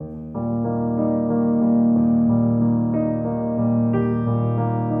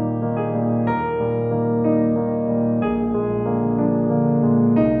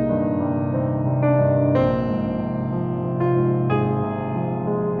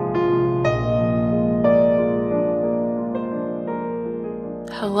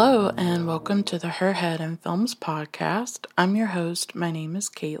Hello and welcome to the Her Head and Films podcast. I'm your host. My name is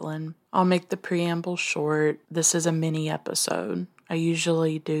Caitlin. I'll make the preamble short. This is a mini episode. I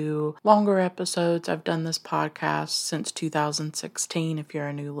usually do longer episodes. I've done this podcast since 2016 if you're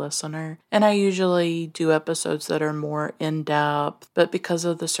a new listener. And I usually do episodes that are more in-depth, but because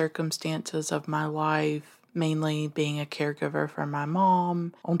of the circumstances of my life, mainly being a caregiver for my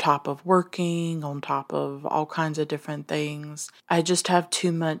mom, on top of working, on top of all kinds of different things. I just have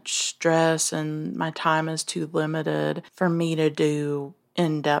too much stress and my time is too limited for me to do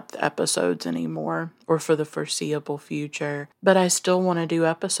in-depth episodes anymore or for the foreseeable future. But I still want to do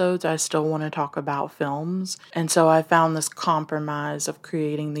episodes. I still want to talk about films. And so I found this compromise of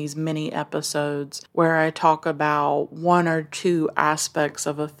creating these mini episodes where I talk about one or two aspects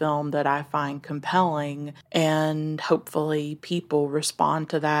of a film that I find compelling, and hopefully people respond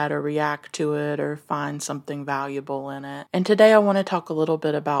to that or react to it or find something valuable in it. And today I want to talk a little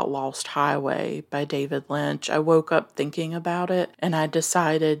bit about Lost Highway by David Lynch. I woke up thinking about it and I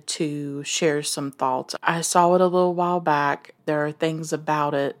decided to share some thoughts. I saw it a little while back. There are things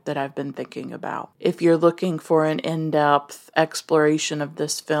about it that I've been thinking about. If you're looking for an in-depth exploration of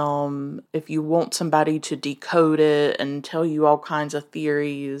this film, if you want somebody to decode it and tell you all kinds of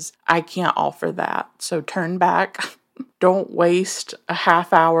theories, I can't offer that. So turn back. Don't waste a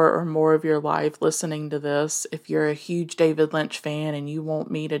half hour or more of your life listening to this. If you're a huge David Lynch fan and you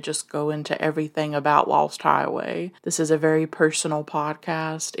want me to just go into everything about Lost Highway, this is a very personal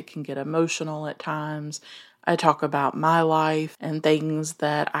podcast. It can get emotional at times. I talk about my life and things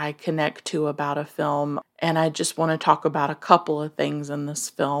that I connect to about a film. And I just want to talk about a couple of things in this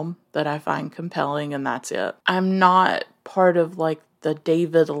film that I find compelling, and that's it. I'm not part of the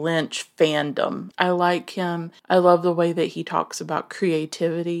David Lynch fandom. I like him. I love the way that he talks about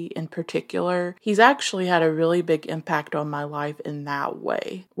creativity in particular. He's actually had a really big impact on my life in that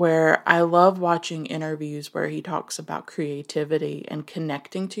way, where I love watching interviews where he talks about creativity and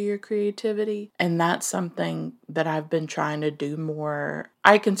connecting to your creativity. And that's something that I've been trying to do more.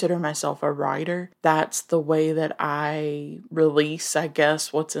 I consider myself a writer. That's the way that I release, I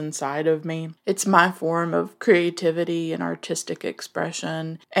guess, what's inside of me. It's my form of creativity and artistic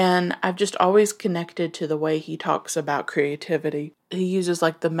expression. And I've just always connected to the way he talks about creativity. He uses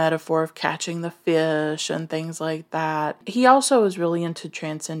the metaphor of catching the fish and things like that. He also is really into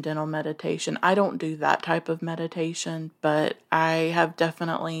transcendental meditation. I don't do that type of meditation, but I have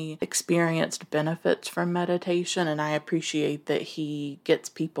definitely experienced benefits from meditation, and I appreciate that he gets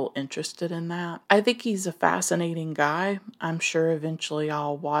people interested in that. I think he's a fascinating guy. I'm sure eventually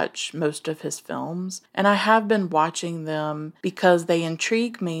I'll watch most of his films, and I have been watching them because they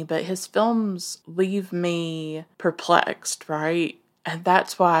intrigue me, but his films leave me perplexed, right? And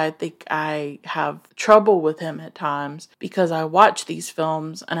that's why I think I have trouble with him at times, because I watch these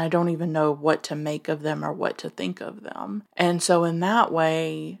films and I don't even know what to make of them or what to think of them. And so in that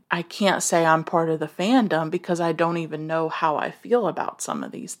way, I can't say I'm part of the fandom because I don't even know how I feel about some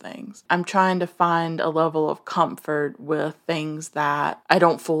of these things. I'm trying to find a level of comfort with things that I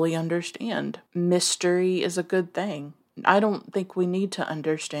don't fully understand. Mystery is a good thing. I don't think we need to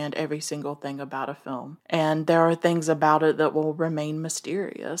understand every single thing about a film. And there are things about it that will remain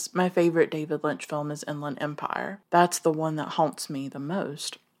mysterious. My favorite David Lynch film is Inland Empire. That's the one that haunts me the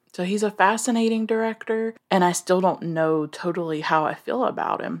most. So he's a fascinating director, and I still don't know totally how I feel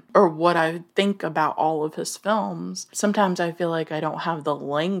about him or what I think about all of his films. Sometimes I feel like I don't have the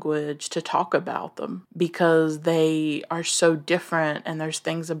language to talk about them because they are so different, and there's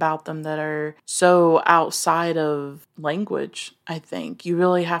things about them that are so outside of language. I think you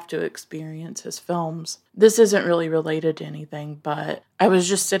really have to experience his films. This isn't really related to anything, but I was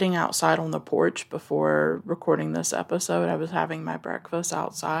just sitting outside on the porch before recording this episode. I was having my breakfast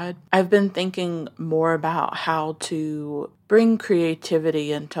outside. I've been thinking more about how to bring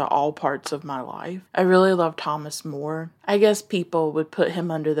creativity into all parts of my life. I really love Thomas More. I guess people would put him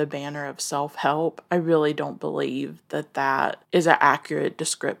under the banner of self-help. I really don't believe that that is an accurate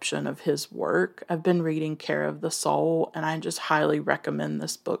description of his work. I've been reading Care of the Soul, and I just highly recommend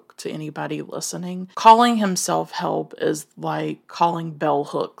this book to anybody listening. Calling him self-help is like calling Bell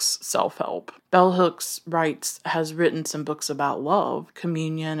Hooks self-help. Bell Hooks has written some books about love,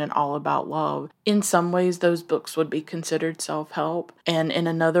 Communion and All About Love. In some ways, those books would be considered self-help. And in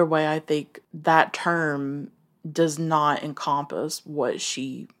another way, I think that term does not encompass what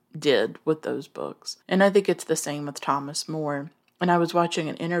she did with those books. And I think it's the same with Thomas More. And I was watching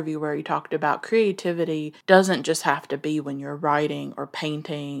an interview where he talked about creativity doesn't just have to be when you're writing or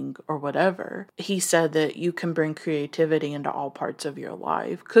painting or whatever. He said that you can bring creativity into all parts of your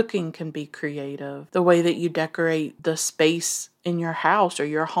life. Cooking can be creative. The way that you decorate the space in your house or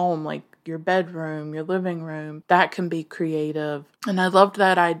your home, like your bedroom, your living room, that can be creative. And I loved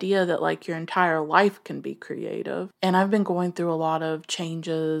that idea that like your entire life can be creative. And I've been going through a lot of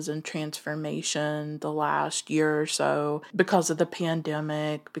changes and transformation the last year or so because of the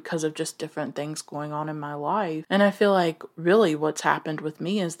pandemic, because of just different things going on in my life. And I feel like really what's happened with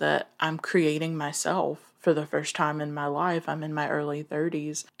me is that I'm creating myself. For the first time in my life. I'm in my early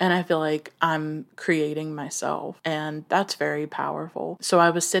 30s and I feel like I'm creating myself, and that's very powerful. So I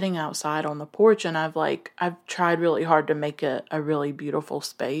was sitting outside on the porch and I've tried really hard to make it a really beautiful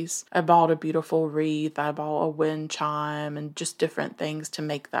space. I bought a beautiful wreath, I bought a wind chime and just different things to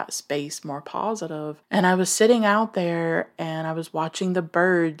make that space more positive. And I was sitting out there and I was watching the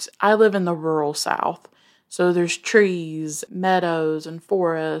birds. I live in the rural South. So there's trees, meadows, and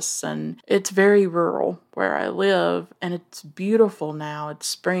forests, and it's very rural where I live, and it's beautiful now. It's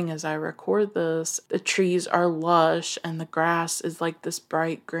spring as I record this. The trees are lush, and the grass is like this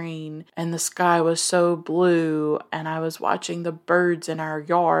bright green, and the sky was so blue, and I was watching the birds in our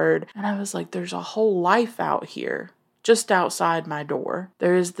yard, and I was like, there's a whole life out here. Just outside my door,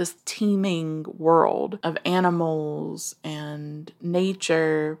 there is this teeming world of animals and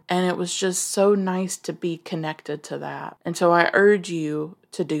nature, and it was just so nice to be connected to that. And so I urge you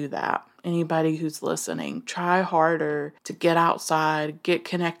to do that. Anybody who's listening, try harder to get outside, get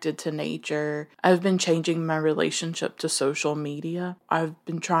connected to nature. I've been changing my relationship to social media. I've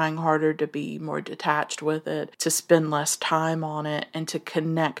been trying harder to be more detached with it, to spend less time on it, and to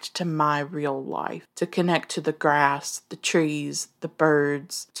connect to my real life, to connect to the grass, the trees, the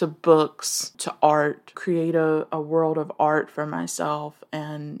birds, to books, to art, create a world of art for myself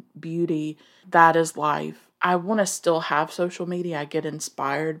and beauty. That is life. I want to still have social media. I get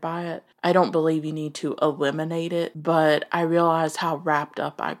inspired by it. I don't believe you need to eliminate it, but I realize how wrapped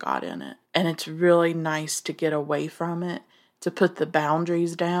up I got in it. And it's really nice to get away from it, to put the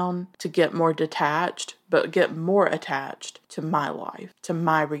boundaries down, to get more detached, but get more attached to my life, to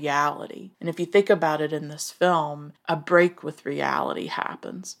my reality. And if you think about it in this film, a break with reality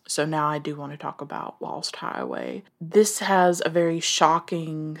happens. So now I do want to talk about Lost Highway. This has a very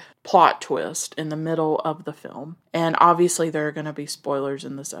shocking plot twist in the middle of the film. And obviously there are going to be spoilers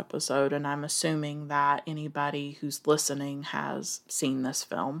in this episode, and I'm assuming that anybody who's listening has seen this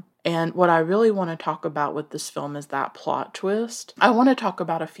film. And what I really want to talk about with this film is that plot twist. I want to talk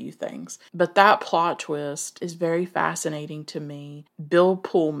about a few things, but that plot twist is very fascinating to me. Bill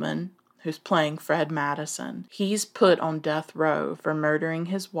Pullman, who's playing Fred Madison, he's put on death row for murdering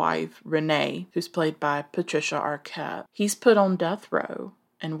his wife, Renee, who's played by Patricia Arquette. He's put on death row,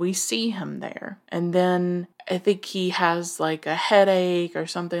 and we see him there. And then I think he has like a headache or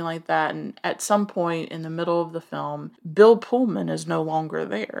something like that. And at some point in the middle of the film, Bill Pullman is no longer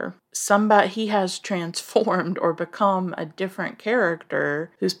there. He has transformed or become a different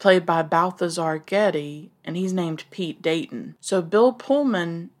character who's played by Balthazar Getty, and he's named Pete Dayton. So Bill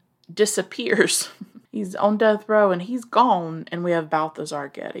Pullman disappears. He's on death row and he's gone, and we have Balthazar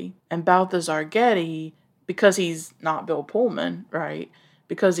Getty. And Balthazar Getty, because he's not Bill Pullman, right?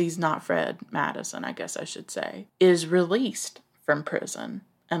 Because he's not Fred Madison, I guess I should say, is released from prison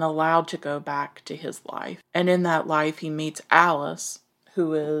and allowed to go back to his life. And in that life, he meets Alice,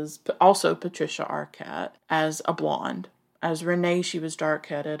 who is also Patricia Arquette, as a blonde. As Renee, she was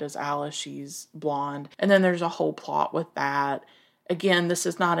dark-headed. As Alice, she's blonde. And then there's a whole plot with that. Again, this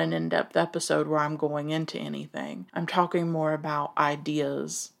is not an in-depth episode where I'm going into anything. I'm talking more about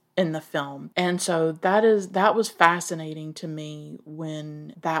ideas in the film. And so that was fascinating to me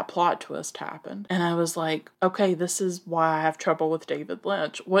when that plot twist happened. And I was like, okay, this is why I have trouble with David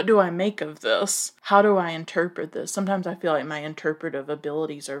Lynch. What do I make of this? How do I interpret this? Sometimes I feel like my interpretive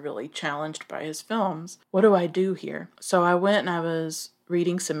abilities are really challenged by his films. What do I do here? So I went and I was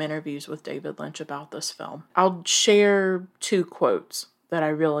reading some interviews with David Lynch about this film. I'll share 2 quotes that I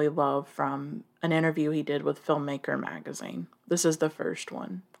really love from an interview he did with Filmmaker magazine. This is the first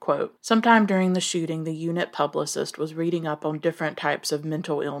one. Quote, "Sometime during the shooting, the unit publicist was reading up on different types of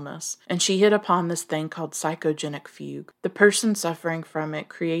mental illness, and she hit upon this thing called psychogenic fugue. The person suffering from it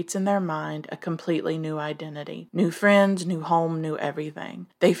creates in their mind a completely new identity. New friends, new home, new everything.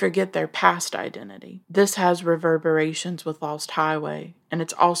 They forget their past identity. This has reverberations with Lost Highway, and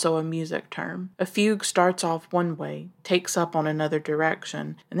it's also a music term. A fugue starts off one way, takes up on another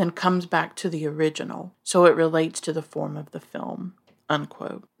direction, and then comes back to the original, so it relates to the form of the film."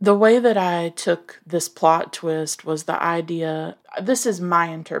 unquote. The way that I took this plot twist was the idea, this is my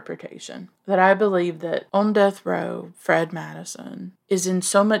interpretation, that I believe that on death row, Fred Madison is in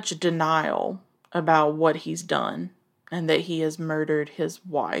so much denial about what he's done and that he has murdered his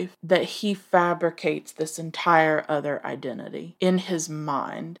wife, that he fabricates this entire other identity in his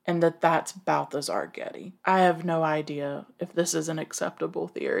mind, and that's Balthazar Getty. I have no idea if this is an acceptable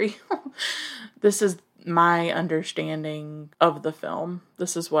theory. This is my understanding of the film.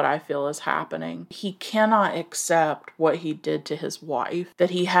 This is what I feel is happening. He cannot accept what he did to his wife,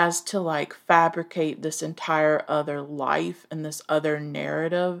 that he has to fabricate this entire other life and this other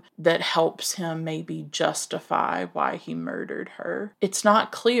narrative that helps him maybe justify why he murdered her. It's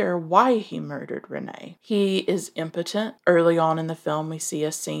not clear why he murdered Renee. He is impotent. Early on in the film, we see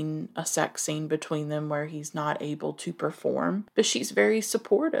a sex scene between them where he's not able to perform, but she's very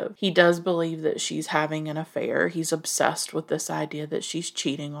supportive. He does believe that she's having an affair. He's obsessed with this idea that she's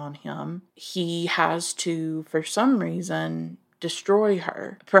cheating on him. He has to, for some reason, destroy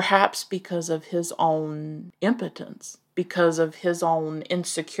her, perhaps because of his own impotence, because of his own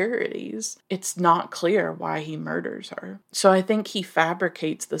insecurities. It's not clear why he murders her. So I think he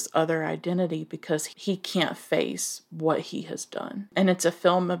fabricates this other identity because he can't face what he has done. And it's a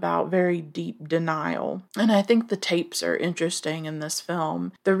film about very deep denial. And I think the tapes are interesting in this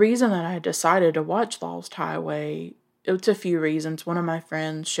film. The reason that I decided to watch Lost Highway, it's a few reasons. One of my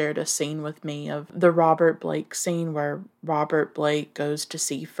friends shared a scene with me of the Robert Blake scene where Robert Blake goes to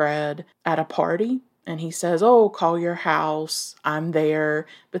see Fred at a party. And he says, "Oh, call your house. I'm there."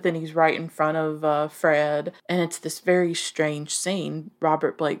 But then he's right in front of Fred. And it's this very strange scene.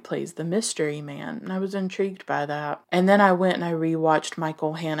 Robert Blake plays the mystery man. And I was intrigued by that. And then I went and I rewatched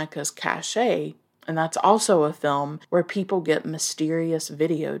Michael Haneke's Caché. And that's also a film where people get mysterious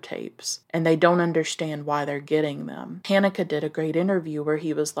videotapes and they don't understand why they're getting them. Haneke did a great interview where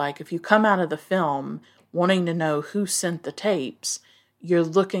he was like, if you come out of the film wanting to know who sent the tapes, you're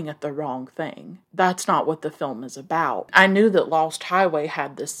looking at the wrong thing. That's not what the film is about. I knew that Lost Highway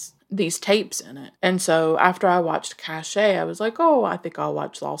had these tapes in it. And so after I watched Caché, I was like, oh, I think I'll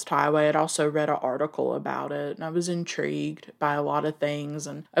watch Lost Highway. I'd also read an article about it, and I was intrigued by a lot of things,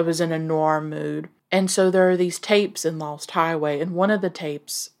 and I was in a noir mood. And so there are these tapes in Lost Highway, and one of the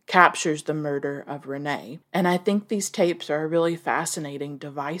tapes captures the murder of Renee. And I think these tapes are a really fascinating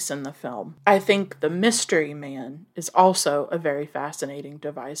device in the film. I think the mystery man is also a very fascinating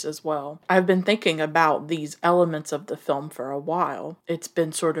device as well. I've been thinking about these elements of the film for a while. It's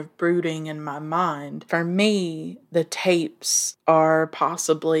been sort of brooding in my mind. For me, the tapes are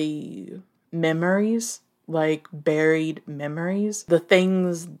possibly memories, like buried memories, the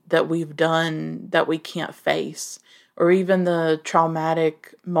things that we've done that we can't face, or even the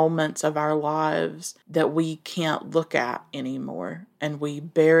traumatic moments of our lives that we can't look at anymore, and we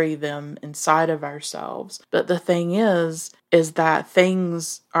bury them inside of ourselves. But the thing is that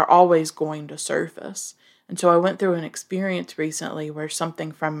things are always going to surface. And so I went through an experience recently where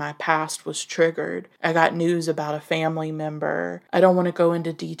something from my past was triggered. I got news about a family member. I don't want to go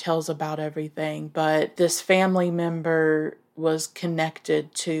into details about everything, but this family member was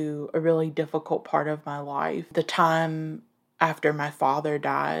connected to a really difficult part of my life. The time after my father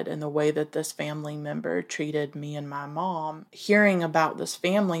died and the way that this family member treated me and my mom. Hearing about this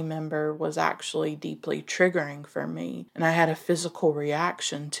family member was actually deeply triggering for me, and I had a physical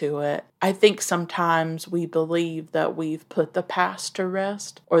reaction to it. I think sometimes we believe that we've put the past to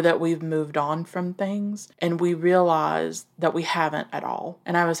rest or that we've moved on from things, and we realize that we haven't at all.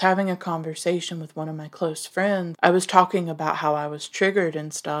 And I was having a conversation with one of my close friends. I was talking about how I was triggered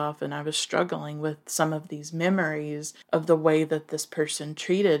and stuff, and I was struggling with some of these memories of the way that this person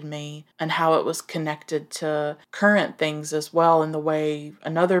treated me and how it was connected to current things as well, and the way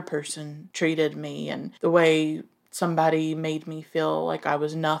another person treated me and the way somebody made me feel like I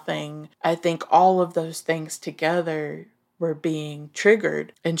was nothing. I think all of those things together were being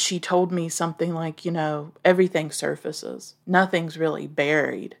triggered. And she told me something like, everything surfaces. Nothing's really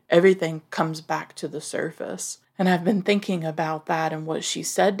buried. Everything comes back to the surface. And I've been thinking about that and what she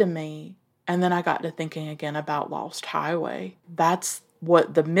said to me. And then I got to thinking again about Lost Highway. That's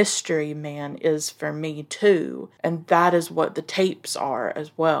what the mystery man is for me too. And that is what the tapes are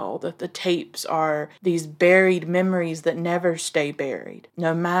as well. That the tapes are these buried memories that never stay buried.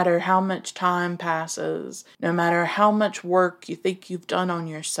 No matter how much time passes, no matter how much work you think you've done on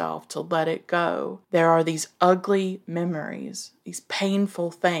yourself to let it go, there are these ugly memories these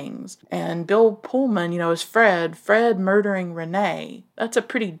painful things. And Bill Pullman, is Fred murdering Renee. That's a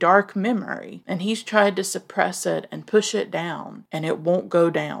pretty dark memory. And he's tried to suppress it and push it down, and it won't go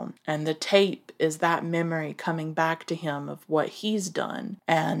down. And the tape is that memory coming back to him of what he's done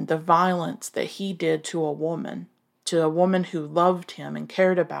and the violence that he did to a woman who loved him and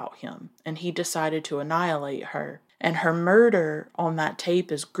cared about him. And he decided to annihilate her. And her murder on that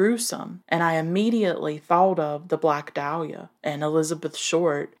tape is gruesome. And I immediately thought of the Black Dahlia and Elizabeth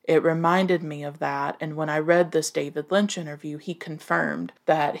Short. It reminded me of that. And when I read this David Lynch interview, he confirmed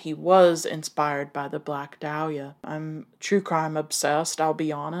that he was inspired by the Black Dahlia. I'm true crime obsessed, I'll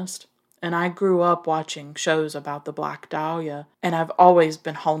be honest. And I grew up watching shows about the Black Dahlia, and I've always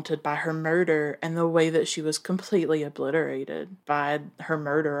been haunted by her murder and the way that she was completely obliterated by her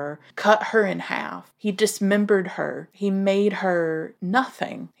murderer. Cut her in half. He dismembered her. He made her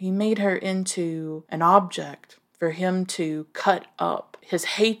nothing. He made her into an object for him to cut up. His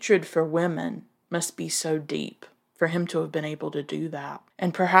hatred for women must be so deep for him to have been able to do that.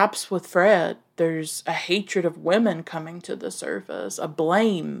 And perhaps with Fred, there's a hatred of women coming to the surface,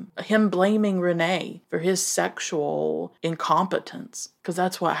 him blaming Renee for his sexual incompetence, because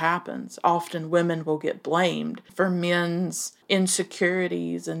that's what happens. Often women will get blamed for men's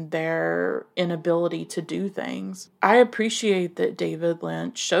insecurities and their inability to do things. I appreciate that David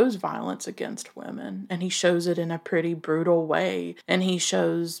Lynch shows violence against women, and he shows it in a pretty brutal way, and he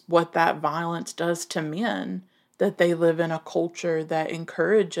shows what that violence does to men, that they live in a culture that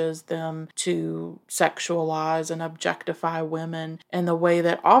encourages them to sexualize and objectify women in the way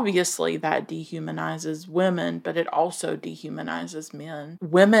that obviously that dehumanizes women, but it also dehumanizes men.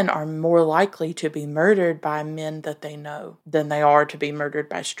 Women are more likely to be murdered by men that they know than they are to be murdered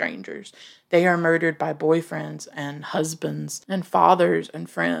by strangers. They are murdered by boyfriends and husbands and fathers and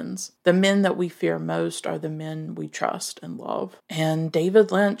friends. The men that we fear most are the men we trust and love. And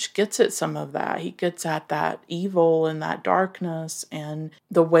David Lynch gets at some of that. He gets at that evil and that darkness and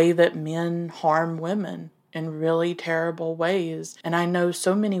the way that men harm women in really terrible ways. And I know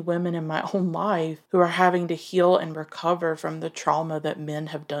so many women in my own life who are having to heal and recover from the trauma that men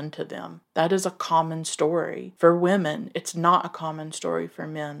have done to them. That is a common story for women. It's not a common story for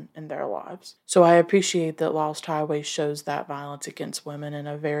men in their lives. So I appreciate that Lost Highway shows that violence against women in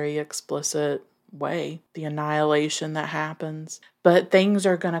a very explicit way, the annihilation that happens. But things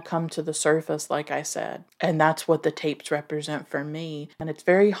are going to come to the surface, like I said, and that's what the tapes represent for me. And it's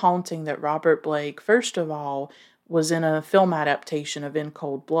very haunting that Robert Blake, first of all, was in a film adaptation of In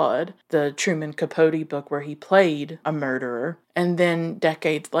Cold Blood, the Truman Capote book where he played a murderer. And then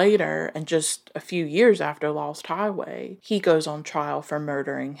decades later, and just a few years after Lost Highway, he goes on trial for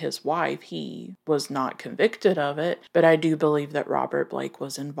murdering his wife. He was not convicted of it, but I do believe that Robert Blake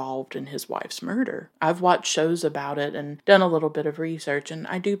was involved in his wife's murder. I've watched shows about it and done a little bit of research, and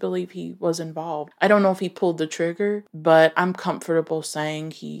I do believe he was involved. I don't know if he pulled the trigger, but I'm comfortable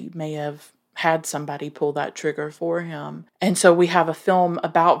saying he may have had somebody pull that trigger for him. And so we have a film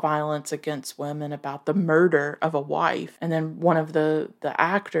about violence against women, about the murder of a wife. And then one of the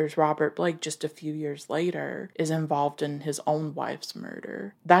actors, Robert Blake, just a few years later, is involved in his own wife's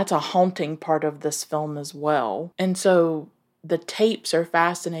murder. That's a haunting part of this film as well. And so the tapes are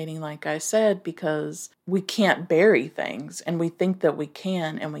fascinating, like I said, because we can't bury things, and we think that we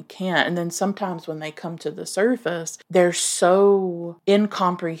can, and we can't. And then sometimes when they come to the surface, they're so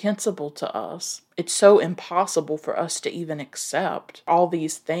incomprehensible to us. It's so impossible for us to even accept all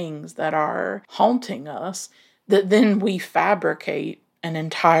these things that are haunting us that then we fabricate an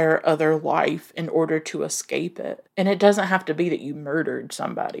entire other life in order to escape it. And it doesn't have to be that you murdered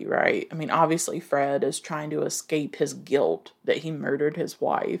somebody, right? I mean, obviously Fred is trying to escape his guilt that he murdered his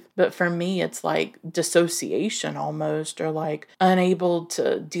wife. But for me, it's like dissociation almost, or like unable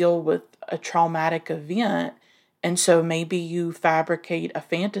to deal with a traumatic event. And so maybe you fabricate a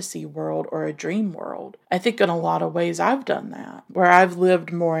fantasy world or a dream world. I think in a lot of ways I've done that, where I've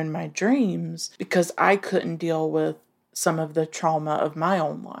lived more in my dreams because I couldn't deal with some of the trauma of my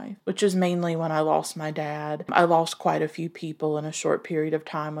own life, which is mainly when I lost my dad. I lost quite a few people in a short period of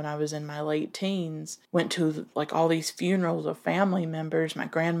time when I was in my late teens. Went to like all these funerals of family members. My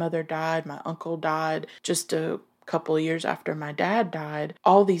grandmother died, my uncle died, just a couple of years after my dad died.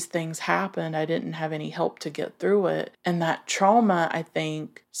 All these things happened. I didn't have any help to get through it. And that trauma, I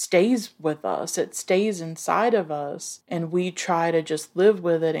think, stays with us. It stays inside of us. And we try to just live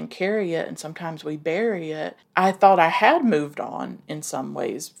with it and carry it. And sometimes we bury it. I thought I had moved on in some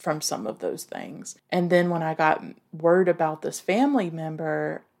ways from some of those things. And then when I got word about this family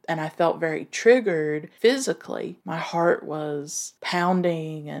member, and I felt very triggered physically. My heart was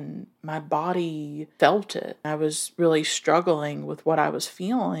pounding and my body felt it. I was really struggling with what I was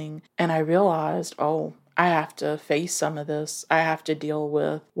feeling, and I realized, oh, I have to face some of this. I have to deal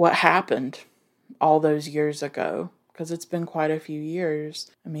with what happened all those years ago, because it's been quite a few years.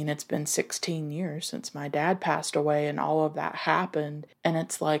 I mean, it's been 16 years since my dad passed away and all of that happened. And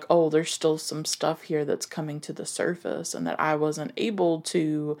it's like, oh, there's still some stuff here that's coming to the surface and that I wasn't able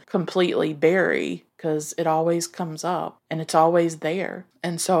to completely bury, because it always comes up and it's always there.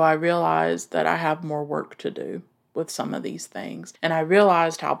 And so I realized that I have more work to do with some of these things. And I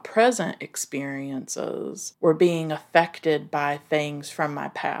realized how present experiences were being affected by things from my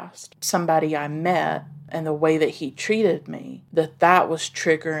past. Somebody I met and the way that he treated me, that was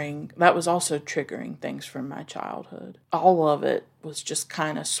also triggering things from my childhood. All of it was just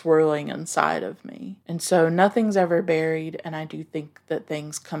kind of swirling inside of me. And so nothing's ever buried, and I do think that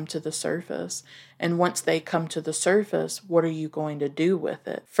things come to the surface. And once they come to the surface, what are you going to do with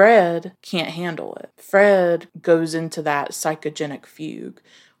it? Fred can't handle it. Fred goes into that psychogenic fugue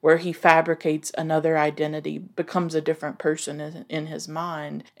where he fabricates another identity, becomes a different person in his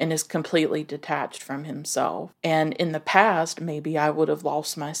mind, and is completely detached from himself. And in the past, maybe I would have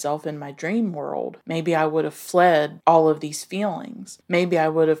lost myself in my dream world. Maybe I would have fled all of these feelings. Maybe I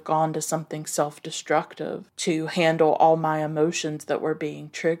would have gone to something self-destructive to handle all my emotions that were being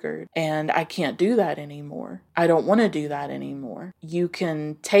triggered. And I can't do that anymore. I don't want to do that anymore. You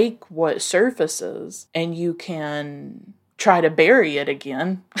can take what surfaces and you can try to bury it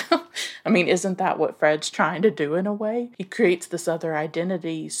again. I mean, isn't that what Fred's trying to do in a way? He creates this other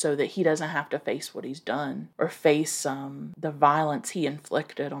identity so that he doesn't have to face what he's done or face the violence he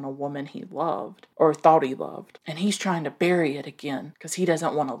inflicted on a woman he loved or thought he loved. And he's trying to bury it again because he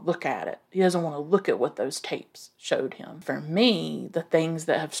doesn't want to look at it. He doesn't want to look at what those tapes showed him. For me, the things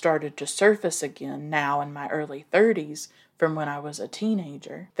that have started to surface again now in my early 30s from when I was a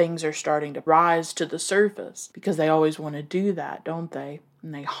teenager, things are starting to rise to the surface because they always want to do that, don't they?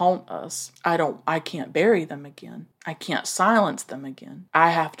 And they haunt us. I can't bury them again. I can't silence them again. I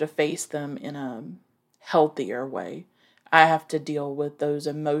have to face them in a healthier way. I have to deal with those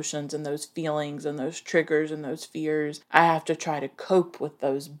emotions and those feelings and those triggers and those fears. I have to try to cope with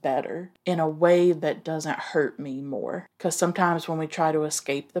those better in a way that doesn't hurt me more. Because sometimes when we try to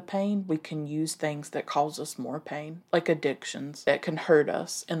escape the pain, we can use things that cause us more pain, like addictions that can hurt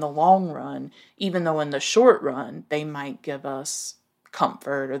us in the long run, even though in the short run, they might give us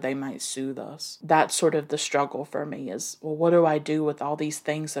comfort or they might soothe us. That's sort of the struggle for me is, well, what do I do with all these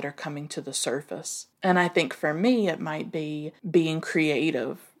things that are coming to the surface? And I think for me, it might be being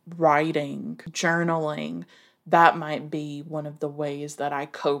creative, writing, journaling. That might be one of the ways that I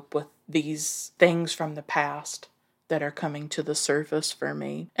cope with these things from the past that are coming to the surface for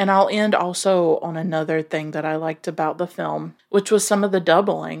me. And I'll end also on another thing that I liked about the film, which was some of the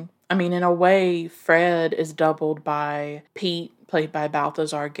doubling. I mean, in a way, Fred is doubled by Pete, played by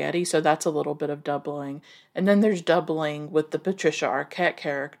Balthazar Getty, so that's a little bit of doubling. And then there's doubling with the Patricia Arquette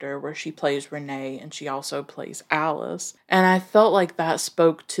character, where she plays Renee, and she also plays Alice. And I felt like that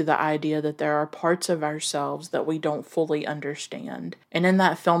spoke to the idea that there are parts of ourselves that we don't fully understand. And in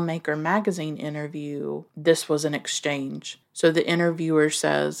that Filmmaker magazine interview, this was an exchange. So the interviewer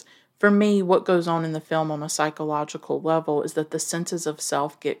says, "For me, what goes on in the film on a psychological level is that the senses of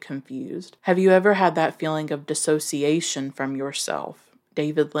self get confused. Have you ever had that feeling of dissociation from yourself?"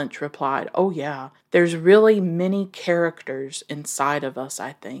 David Lynch replied, "Oh yeah, there's really many characters inside of us,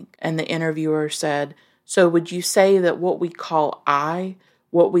 I think." And the interviewer said, "So would you say that what we call I,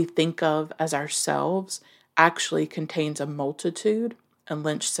 what we think of as ourselves, actually contains a multitude?" And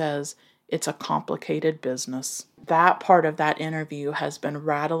Lynch says, "It's a complicated business." That part of that interview has been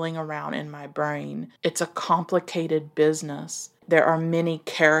rattling around in my brain. It's a complicated business. There are many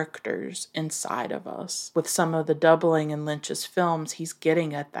characters inside of us. With some of the doubling in Lynch's films, he's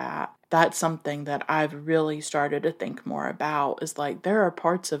getting at that. That's something that I've really started to think more about, is like, there are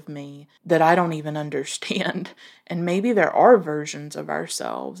parts of me that I don't even understand. And maybe there are versions of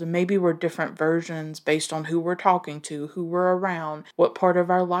ourselves, and maybe we're different versions based on who we're talking to, who we're around, what part of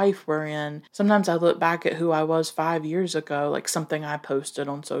our life we're in. Sometimes I look back at who I was 5 years ago, like something I posted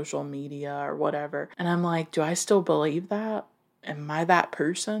on social media or whatever, and I'm like, do I still believe that? Am I that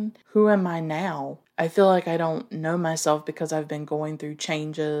person? Who am I now? I feel like I don't know myself because I've been going through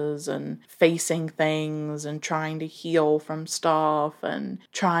changes and facing things and trying to heal from stuff and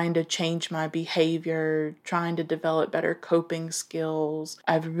trying to change my behavior, trying to develop better coping skills.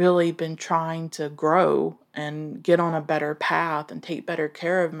 I've really been trying to grow and get on a better path and take better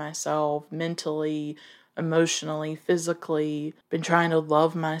care of myself mentally, emotionally, physically, been trying to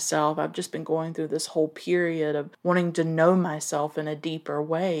love myself. I've just been going through this whole period of wanting to know myself in a deeper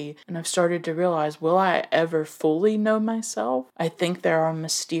way. And I've started to realize, will I ever fully know myself? I think there are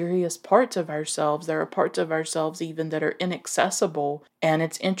mysterious parts of ourselves. There are parts of ourselves even that are inaccessible. And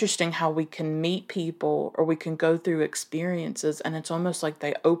it's interesting how we can meet people or we can go through experiences, and it's almost like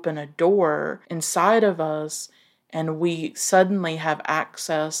they open a door inside of us, and we suddenly have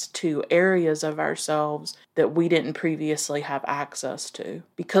access to areas of ourselves that we didn't previously have access to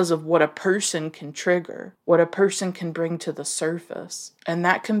because of what a person can trigger, what a person can bring to the surface. And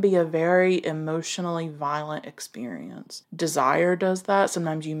that can be a very emotionally violent experience. Desire does that.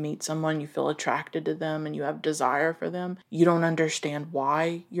 Sometimes you meet someone, you feel attracted to them, and you have desire for them. You don't understand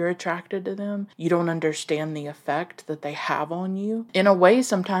why you're attracted to them. You don't understand the effect that they have on you. In a way,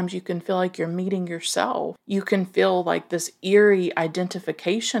 sometimes you can feel like you're meeting yourself. You can feel like this eerie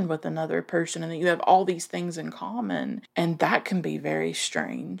identification with another person, and that you have all these things in common. And that can be very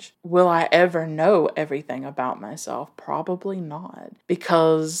strange. Will I ever know everything about myself? Probably not,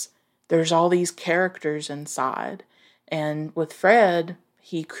 because there's all these characters inside. And with Fred,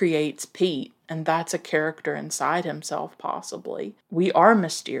 he creates Pete, and that's a character inside himself, possibly. We are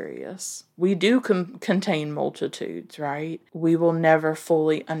mysterious. We do contain multitudes, right? We will never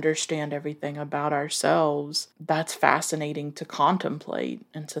fully understand everything about ourselves. That's fascinating to contemplate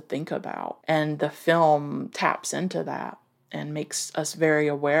and to think about. And the film taps into that and makes us very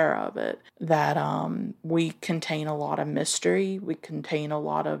aware of it, that we contain a lot of mystery. We contain a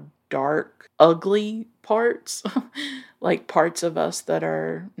lot of dark, ugly parts, like parts of us that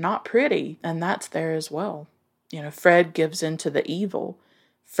are not pretty, and that's there as well. Fred gives into the evil.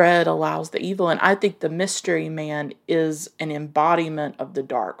 Fred allows the evil, and I think the mystery man is an embodiment of the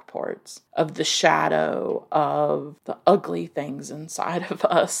dark parts, of the shadow, of the ugly things inside of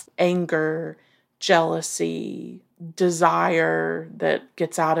us. Anger, jealousy, desire that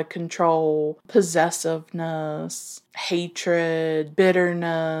gets out of control, possessiveness, hatred,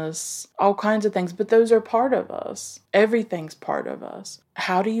 bitterness, all kinds of things. But those are part of us. Everything's part of us.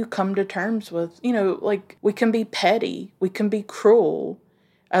 How do you come to terms with, like, we can be petty, we can be cruel.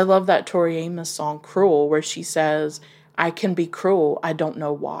 I love that Tori Amos song, Cruel, where she says, I can be cruel, I don't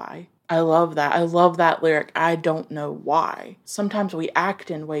know why. I love that. I love that lyric. I don't know why. Sometimes we act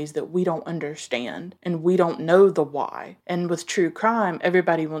in ways that we don't understand, and we don't know the why. And with true crime,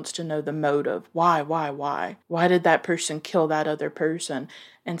 everybody wants to know the motive. Why? Why did that person kill that other person?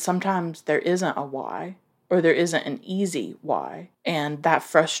 And sometimes there isn't a why, or there isn't an easy why. And that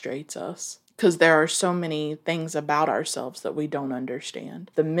frustrates us, because there are so many things about ourselves that we don't understand.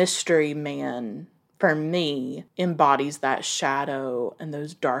 The mystery man, for me, embodies that shadow and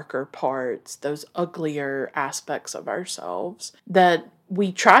those darker parts, those uglier aspects of ourselves that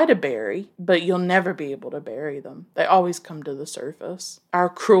we try to bury, but you'll never be able to bury them. They always come to the surface. Our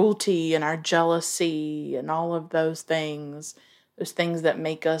cruelty and our jealousy and all of those things that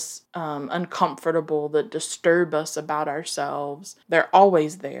make us uncomfortable, that disturb us about ourselves, they're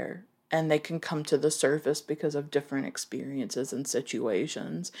always there. And they can come to the surface because of different experiences and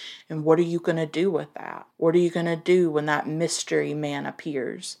situations. And what are you going to do with that? What are you going to do when that mystery man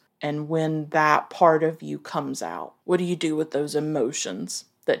appears? And when that part of you comes out? What do you do with those emotions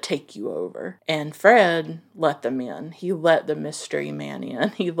that take you over? And Fred let them in. He let the mystery man in.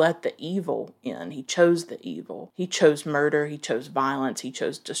 He let the evil in. He chose the evil. He chose murder. He chose violence. He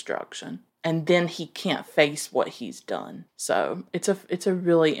chose destruction. And then he can't face what he's done. So it's a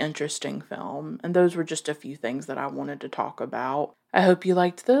really interesting film. And those were just a few things that I wanted to talk about. I hope you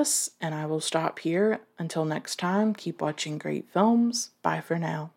liked this, and I will stop here. Until next time, keep watching great films. Bye for now.